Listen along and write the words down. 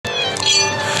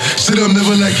Shit, I'm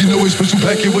never like, you know, it's special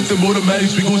packet with them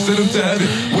automatics. We gon' send them to heaven.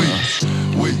 Wait.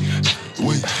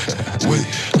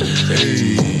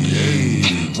 Hey.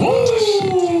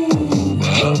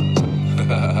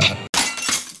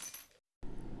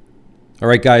 All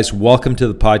right, guys, welcome to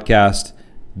the podcast.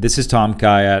 This is Tom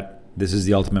Kayat. This is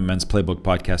the Ultimate Men's Playbook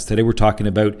Podcast. Today we're talking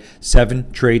about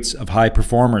 7 traits of high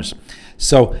performers.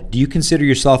 So, do you consider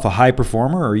yourself a high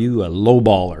performer or are you a low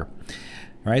baller?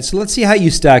 All right, so let's see how you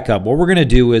stack up. What we're going to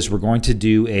do is we're going to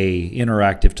do a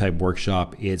interactive type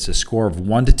workshop. It's a score of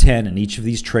 1 to 10 in each of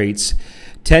these traits.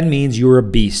 10 means you're a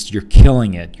beast. You're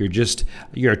killing it.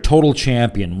 You're a total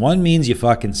champion. 1 means you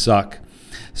fucking suck.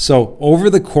 So over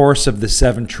the course of the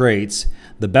 7 traits,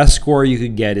 the best score you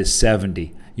could get is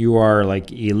 70. You are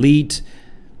like elite,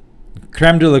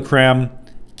 creme de la creme,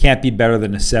 can't be better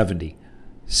than a 70.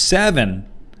 7,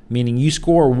 meaning you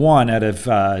score 1 out of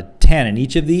 10 in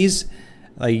each of these,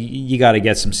 you got to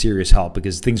get some serious help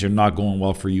because things are not going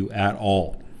well for you at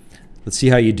all. Let's see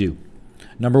how you do.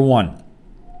 Number 1,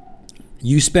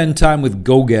 you spend time with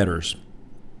go-getters.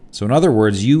 So in other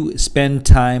words, you spend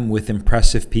time with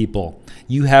impressive people.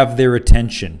 You have their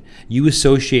attention. You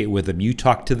associate with them. You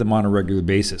talk to them on a regular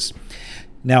basis.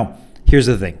 Now, here's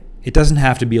the thing. It doesn't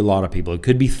have to be a lot of people. It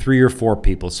could be 3 or 4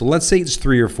 people. So let's say it's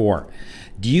 3 or 4.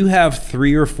 Do you have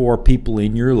 3 or 4 people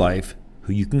in your life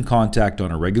who you can contact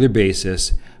on a regular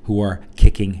basis who are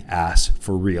kicking ass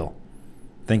for real?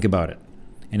 Think about it.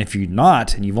 And if you're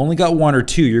not, and you've only got 1 or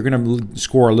 2, you're going to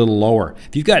score a little lower.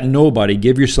 If you've got nobody,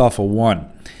 give yourself a 1.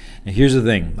 Now here's the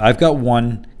thing. I've got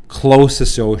one close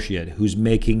associate who's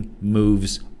making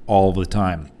moves all the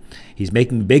time. He's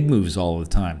making big moves all the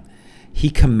time.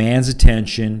 He commands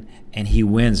attention and he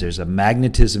wins. There's a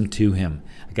magnetism to him.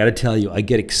 I got to tell you, I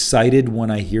get excited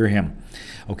when I hear him.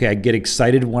 Okay, I get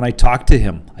excited when I talk to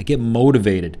him. I get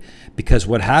motivated because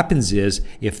what happens is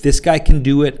if this guy can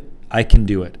do it, I can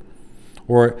do it.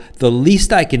 Or the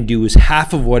least I can do is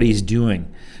half of what he's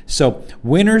doing. So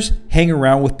winners hang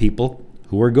around with people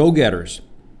who are go-getters.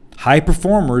 High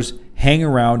performers hang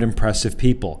around impressive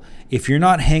people. If you're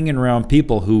not hanging around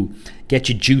people who get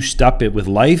you juiced up with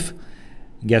life,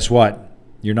 guess what?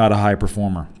 You're not a high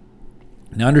performer.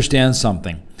 Now understand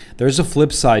something. There's a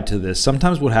flip side to this.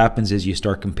 Sometimes what happens is you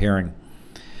start comparing.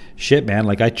 Shit, man,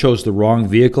 like I chose the wrong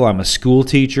vehicle. I'm a school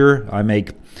teacher. I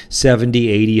make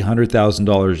 $70,000, $80,000,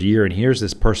 $100,000 a year, and here's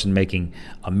this person making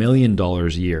 $1 million a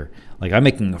year. Like I'm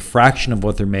making a fraction of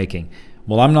what they're making.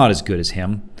 Well, I'm not as good as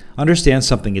him. Understand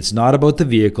something. It's not about the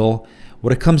vehicle.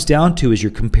 What it comes down to is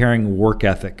you're comparing work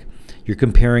ethic. You're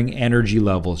comparing energy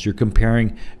levels. You're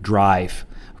comparing drive.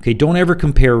 Okay, don't ever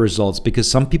compare results because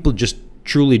some people just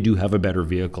truly do have a better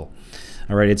vehicle.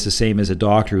 All right, it's the same as a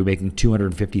doctor who's making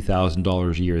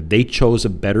 $250,000 a year. They chose a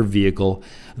better vehicle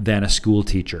than a school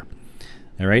teacher.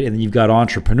 All right, and then you've got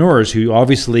entrepreneurs who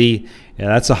obviously,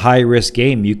 that's a high-risk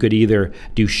game. You could either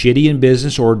do shitty in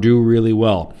business or do really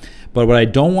well. But what I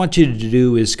don't want you to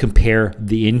do is compare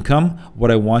the income. What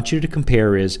I want you to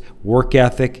compare is work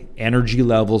ethic, energy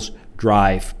levels,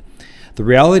 drive. The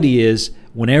reality is,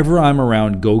 whenever I'm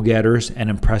around go-getters and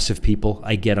impressive people,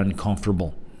 I get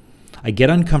uncomfortable. I get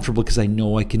uncomfortable because I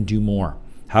know I can do more.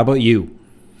 How about you?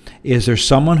 Is there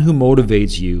someone who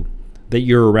motivates you that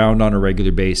you're around on a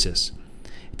regular basis?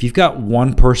 If you've got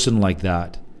one person like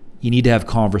that, you need to have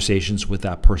conversations with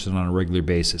that person on a regular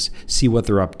basis. See what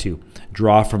they're up to.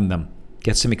 Draw from them.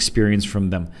 Get some experience from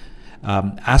them.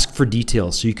 Ask for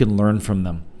details so you can learn from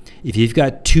them. If you've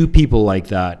got 2 people like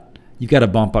that, you've got to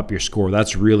bump up your score.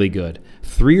 That's really good.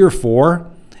 3 or 4,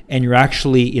 and you're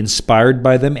actually inspired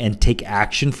by them and take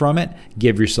action from it,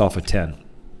 give yourself a 10.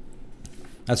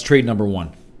 That's trait number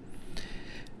 1.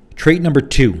 Trait number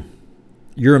 2,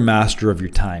 you're a master of your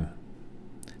time.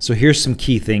 So here's some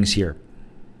key things here.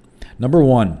 Number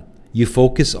 1, you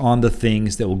focus on the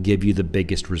things that will give you the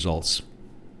biggest results.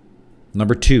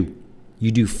 Number 2,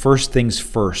 you do first things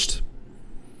first.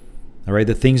 All right,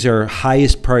 the things are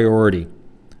highest priority.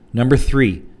 Number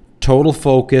 3, total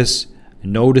focus,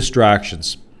 no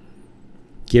distractions.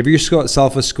 Give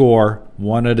yourself a score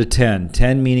 1 out of 10.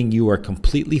 10 meaning you are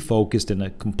completely focused and a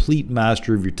complete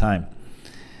master of your time.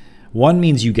 1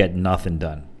 means you get nothing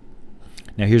done.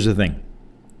 Now here's the thing.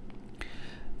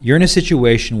 You're in a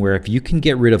situation where if you can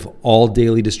get rid of all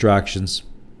daily distractions,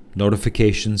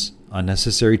 notifications,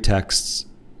 unnecessary texts,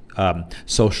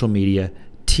 social media,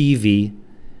 TV,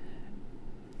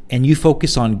 and you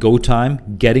focus on go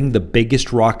time, getting the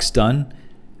biggest rocks done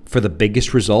for the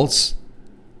biggest results,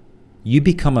 you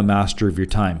become a master of your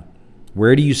time.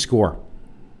 Where do you score?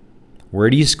 Where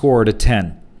do you score at a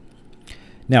 10?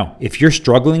 Now, if you're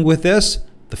struggling with this,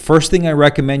 the first thing I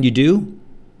recommend you do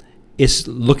is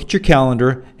look at your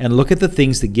calendar and look at the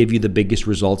things that give you the biggest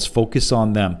results. Focus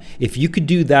on them. If you could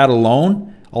do that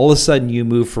alone, all of a sudden you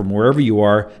move from wherever you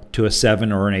are to a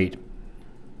 7 or an 8.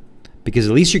 Because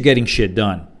at least you're getting shit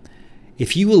done.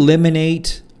 If you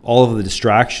eliminate all of the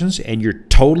distractions and you're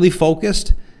totally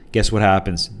focused, guess what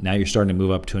happens? Now you're starting to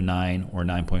move up to a 9 or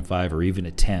 9.5 or even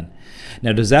a 10.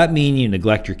 Now, does that mean you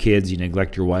neglect your kids, you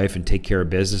neglect your wife, and take care of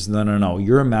business? No.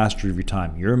 You're a master of your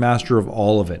time. You're a master of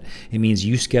all of it. It means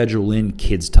you schedule in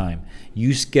kids' time.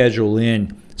 You schedule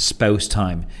in spouse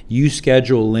time. You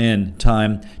schedule in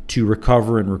time to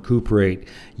recover and recuperate.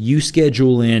 You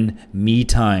schedule in me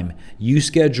time. You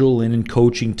schedule in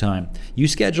coaching time. You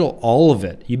schedule all of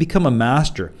it. You become a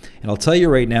master. And I'll tell you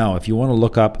right now, if you want to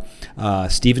look up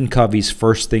Stephen Covey's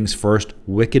First Things First,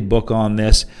 wicked book on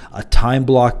this, a time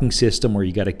blocking system where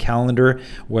you got a calendar,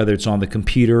 whether it's on the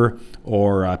computer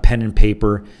or pen and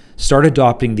paper, start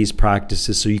adopting these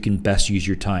practices so you can best use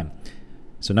your time.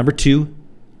 So number 2,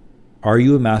 are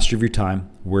you a master of your time?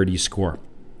 Where do you score?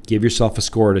 Give yourself a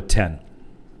score out of 10.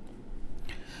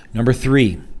 Number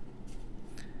 3,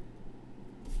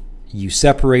 you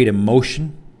separate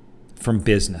emotion from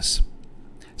business.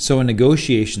 So in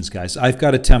negotiations, guys, I've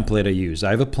got a template I use. I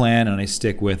have a plan and I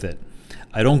stick with it.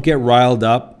 I don't get riled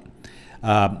up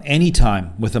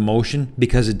anytime with emotion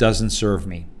because it doesn't serve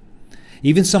me.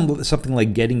 Even something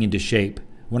like getting into shape.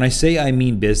 When I say I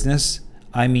mean business,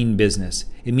 I mean business.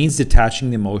 It means detaching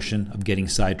the emotion of getting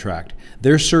sidetracked.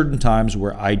 There are certain times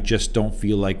where I just don't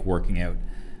feel like working out.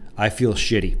 I feel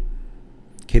shitty.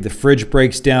 Okay, the fridge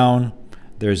breaks down.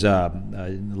 There's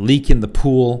a leak in the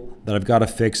pool that I've got to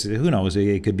fix. Who knows?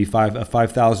 It could be a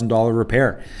 $5,000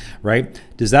 repair, right?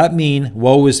 Does that mean,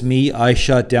 woe is me, I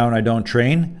shut down, I don't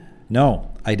train?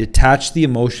 No, I detach the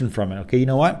emotion from it. Okay, you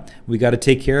know what? We got to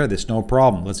take care of this. No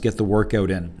problem. Let's get the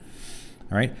workout in.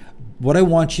 All right. What I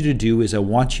want you to do is I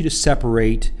want you to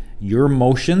separate your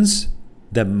emotions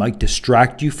that might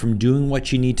distract you from doing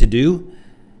what you need to do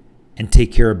and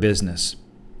take care of business.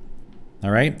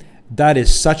 All right? That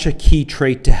is such a key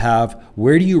trait to have.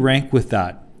 Where do you rank with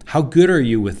that? How good are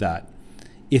you with that?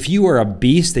 If you are a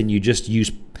beast and you just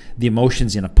use the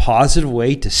emotions in a positive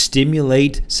way to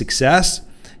stimulate success,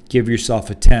 give yourself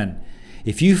a 10.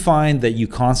 If you find that you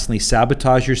constantly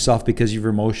sabotage yourself because of your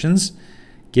emotions,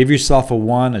 give yourself a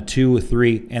 1, a 2, a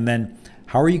 3, and then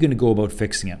how are you going to go about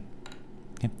fixing it?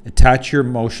 Okay. Attach your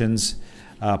emotions,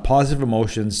 positive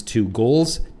emotions, to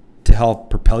goals to help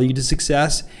propel you to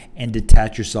success, and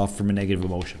detach yourself from a negative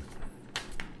emotion.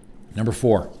 Number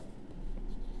 4,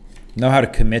 know how to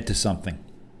commit to something.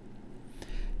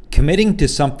 Committing to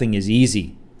something is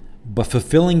easy, but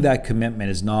fulfilling that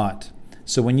commitment is not.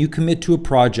 So when you commit to a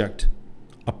project,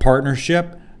 a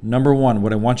partnership, number 1,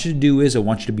 what I want you to do is I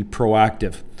want you to be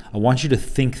proactive. I want you to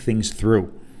think things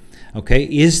through. Okay,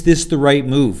 is this the right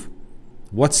move?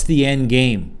 What's the end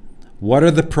game? What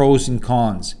are the pros and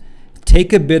cons?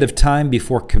 Take a bit of time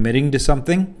before committing to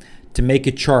something to make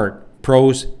a chart,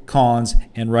 pros, cons,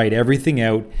 and write everything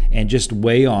out and just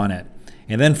weigh on it.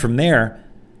 And then from there,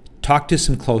 talk to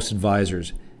some close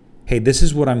advisors. Hey, this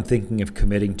is what I'm thinking of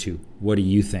committing to. What do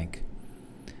you think?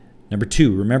 Number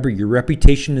 2, remember your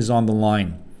reputation is on the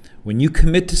line. When you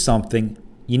commit to something,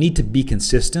 you need to be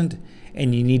consistent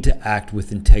and you need to act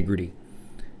with integrity.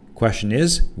 Question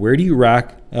is, where do you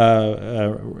rank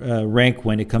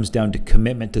when it comes down to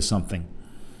commitment to something?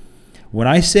 When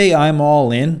I say I'm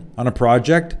all in on a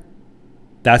project,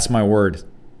 that's my word.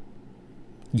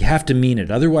 You have to mean it,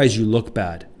 otherwise you look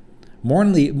bad. More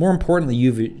importantly,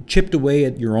 you've chipped away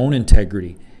at your own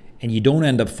integrity and you don't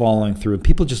end up following through. And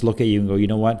people just look at you and go, you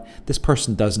know what? This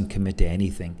person doesn't commit to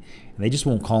anything. And they just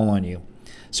won't call on you.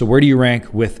 So where do you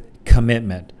rank with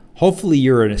commitment? Hopefully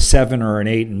you're at a 7 or an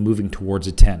 8 and moving towards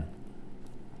a 10.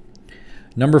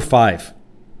 Number 5,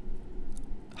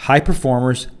 high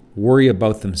performers worry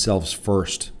about themselves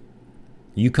first.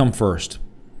 You come first.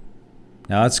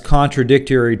 Now that's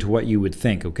contradictory to what you would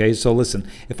think, okay? So listen,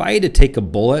 if I had to take a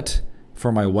bullet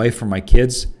for my wife or my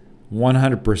kids,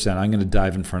 100% I'm going to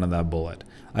dive in front of that bullet.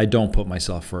 I don't put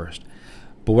myself first.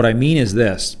 But what I mean is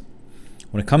this.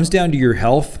 When it comes down to your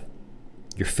health,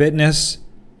 your fitness,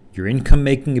 your income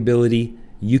making ability,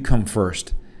 you come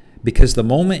first. Because the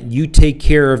moment you take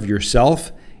care of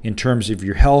yourself in terms of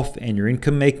your health and your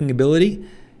income making ability,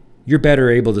 you're better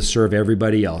able to serve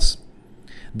everybody else.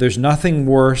 There's nothing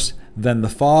worse than the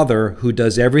father who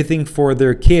does everything for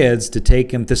their kids to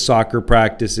take them to soccer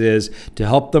practices, to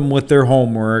help them with their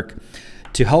homework,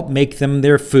 to help make them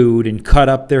their food and cut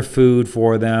up their food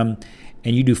for them,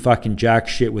 and you do fucking jack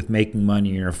shit with making money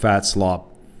and you're a fat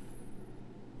slop.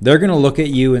 They're going to look at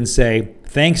you and say,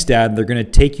 thanks, Dad. They're going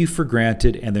to take you for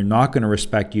granted, and they're not going to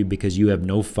respect you because you have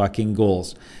no fucking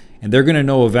goals. And they're going to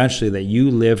know eventually that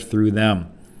you lived through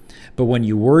them. But when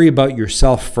you worry about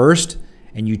yourself first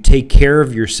and you take care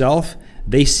of yourself,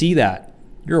 they see that.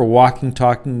 You're a walking,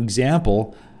 talking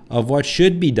example of what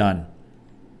should be done.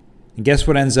 And guess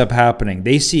what ends up happening?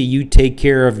 They see you take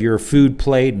care of your food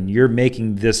plate and you're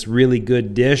making this really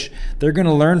good dish. They're going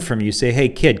to learn from you. Say, hey,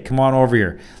 kid, come on over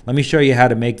here. Let me show you how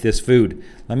to make this food.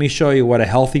 Let me show you what a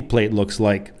healthy plate looks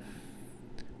like.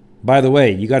 By the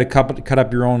way, you got to cut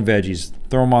up your own veggies.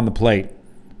 Throw them on the plate.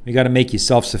 You got to make you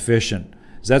self-sufficient.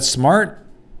 Is that smart?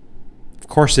 Of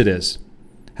course it is.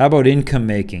 How about income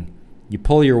making? You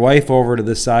pull your wife over to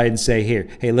the side and say,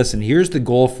 hey, listen, here's the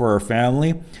goal for our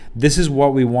family. This is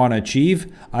what we want to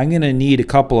achieve. I'm going to need a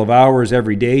couple of hours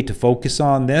every day to focus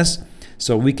on this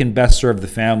so we can best serve the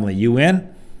family. You in?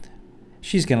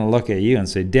 She's going to look at you and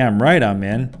say, damn right I'm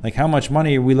in. Like, how much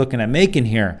money are we looking at making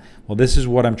here? Well, this is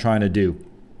what I'm trying to do.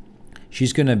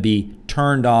 She's going to be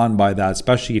turned on by that,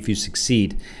 especially if you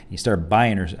succeed and you start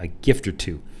buying her a gift or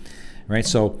two. Right?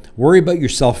 So worry about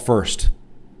yourself first.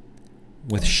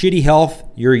 With shitty health,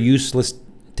 you're useless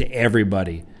to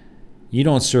everybody. You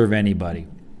don't serve anybody.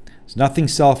 There's nothing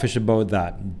selfish about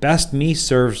that. Best me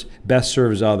best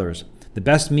serves others. The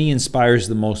best me inspires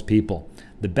the most people.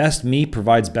 The best me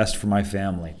provides best for my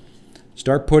family.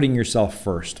 Start putting yourself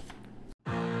first.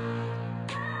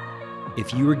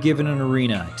 If you were given an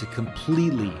arena to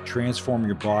completely transform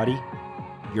your body,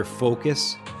 your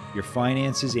focus, your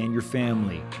finances, and your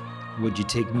family, would you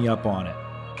take me up on it?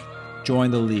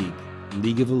 Join the league.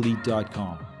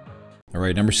 leagueofelite.com. All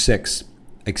right, number 6,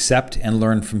 accept and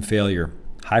learn from failure.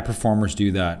 High performers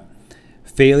do that.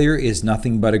 Failure is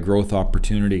nothing but a growth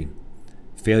opportunity.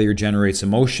 Failure generates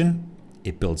emotion,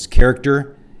 it builds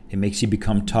character, it makes you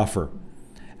become tougher.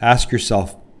 Ask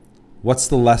yourself, what's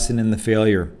the lesson in the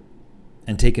failure?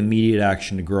 And take immediate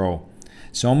action to grow.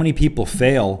 So many people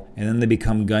fail and then they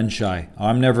become gun shy.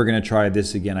 I'm never going to try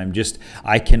this again.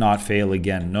 I cannot fail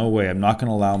again. No way. I'm not going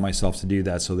to allow myself to do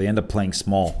that. So they end up playing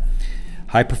small.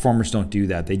 High performers don't do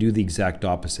that. They do the exact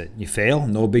opposite. You fail,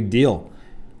 no big deal.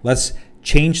 Let's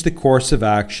change the course of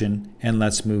action and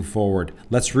let's move forward.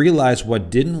 Let's realize what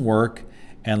didn't work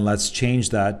and let's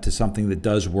change that to something that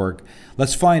does work.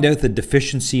 Let's find out the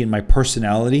deficiency in my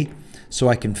personality so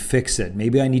I can fix it.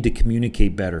 Maybe I need to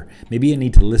communicate better. Maybe I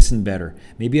need to listen better.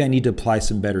 Maybe I need to apply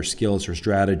some better skills or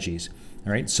strategies.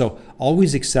 All right. So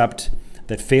always accept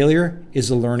that failure is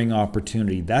a learning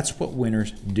opportunity. That's what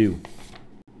winners do.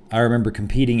 I remember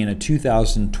competing in a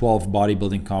 2012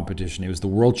 bodybuilding competition. It was the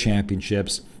World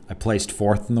Championships. I placed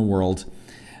 4th in the world.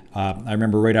 I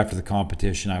remember right after the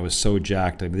competition, I was so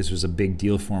jacked. This was a big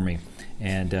deal for me.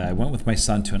 And I went with my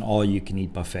son to an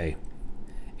all-you-can-eat buffet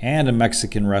and a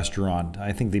Mexican restaurant.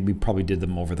 I think we probably did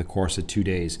them over the course of 2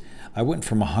 days. I went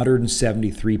from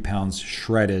 173 pounds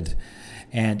shredded.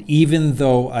 And even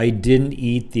though I didn't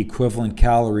eat the equivalent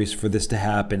calories for this to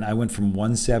happen, I went from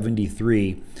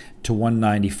 173 to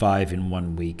 195 in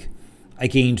 1 week. I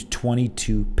gained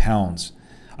 22 pounds.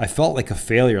 I felt like a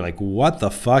failure. Like, what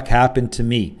the fuck happened to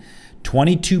me?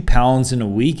 22 pounds in a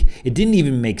week? It didn't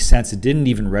even make sense. It didn't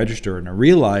even register. And I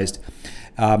realized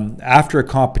after a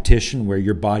competition where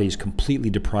your body is completely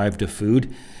deprived of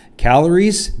food,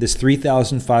 calories, this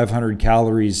 3,500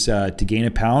 calories to gain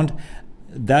a pound,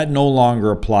 that no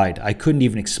longer applied. I couldn't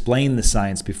even explain the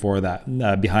science before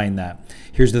that, behind that.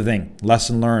 Here's the thing,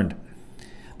 lesson learned.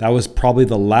 That was probably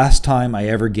the last time I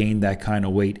ever gained that kind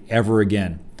of weight ever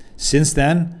again. Since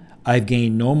then, I've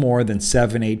gained no more than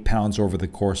 7-8 pounds over the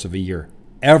course of a year.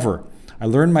 Ever. I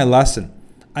learned my lesson.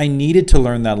 I needed to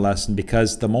learn that lesson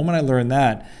because the moment I learned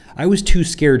that, I was too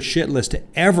scared shitless to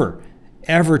ever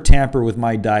tamper with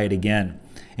my diet again.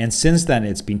 And since then,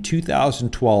 it's been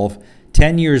 2012,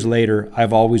 10 years later,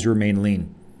 I've always remained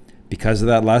lean because of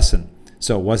that lesson.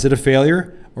 So was it a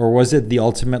failure or was it the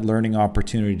ultimate learning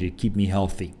opportunity to keep me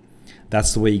healthy?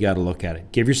 That's the way you got to look at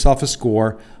it. Give yourself a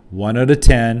score, 1 out of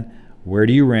 10. Where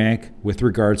do you rank with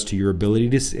regards to your ability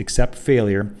to accept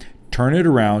failure, turn it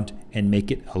around, and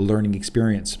make it a learning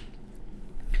experience?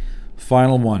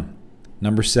 Final one,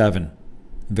 number 7,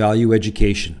 value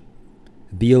education.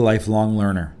 Be a lifelong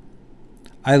learner.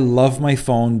 I love my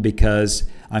phone because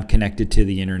I'm connected to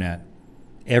the internet.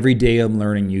 Every day I'm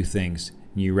learning new things,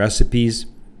 new recipes,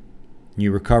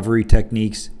 new recovery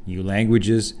techniques, new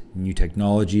languages, new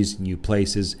technologies, new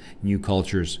places, new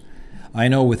cultures. I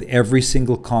know with every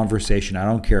single conversation, I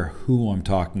don't care who I'm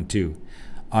talking to,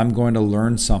 I'm going to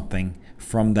learn something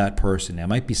from that person. It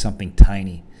might be something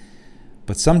tiny,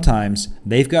 but sometimes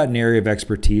they've got an area of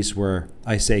expertise where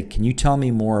I say, can you tell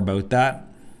me more about that?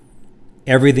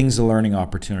 Everything's a learning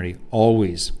opportunity,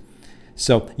 always.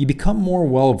 So you become more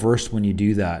well-versed when you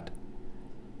do that.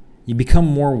 You become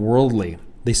more worldly.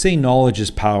 They say knowledge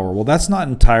is power. Well, that's not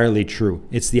entirely true.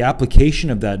 It's the application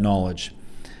of that knowledge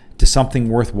to something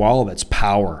worthwhile that's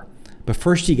power. But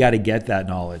first, you got to get that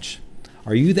knowledge.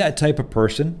 Are you that type of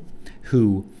person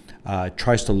who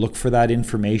tries to look for that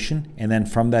information and then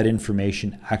from that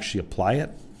information actually apply it?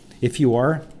 If you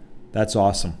are, that's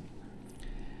awesome.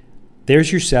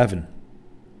 There's your 7.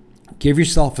 Give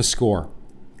yourself a score.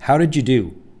 How did you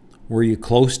do? Were you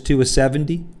close to a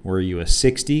 70? Were you a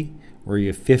 60? Were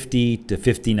you 50 to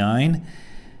 59?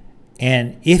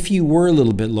 And if you were a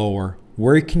little bit lower,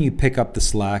 where can you pick up the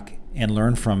slack and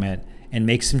learn from it and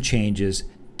make some changes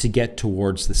to get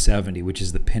towards the 70, which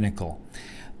is the pinnacle?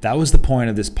 That was the point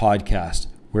of this podcast.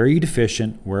 Where are you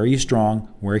deficient? Where are you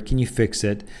strong? Where can you fix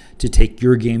it to take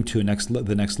your game to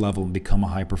the next level and become a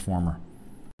high performer?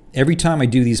 Every time I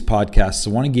do these podcasts, I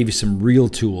want to give you some real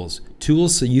tools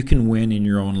so you can win in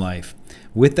your own life.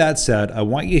 With that said, I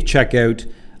want you to check out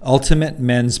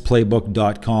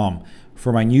ultimatemensplaybook.com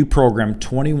for my new program,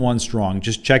 21 Strong.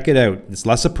 Just check it out. It's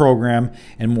less a program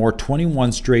and more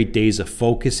 21 straight days of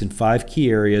focus in 5 key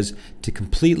areas to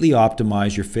completely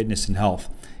optimize your fitness and health.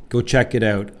 Go check it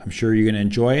out. I'm sure you're going to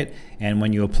enjoy it. And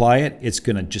when you apply it, it's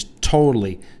going to just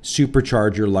totally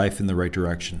supercharge your life in the right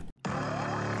direction.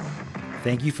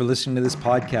 Thank you for listening to this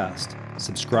podcast.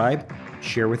 Subscribe,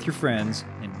 share with your friends,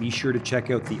 and be sure to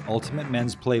check out the Ultimate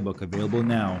Men's Playbook available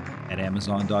now at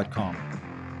Amazon.com.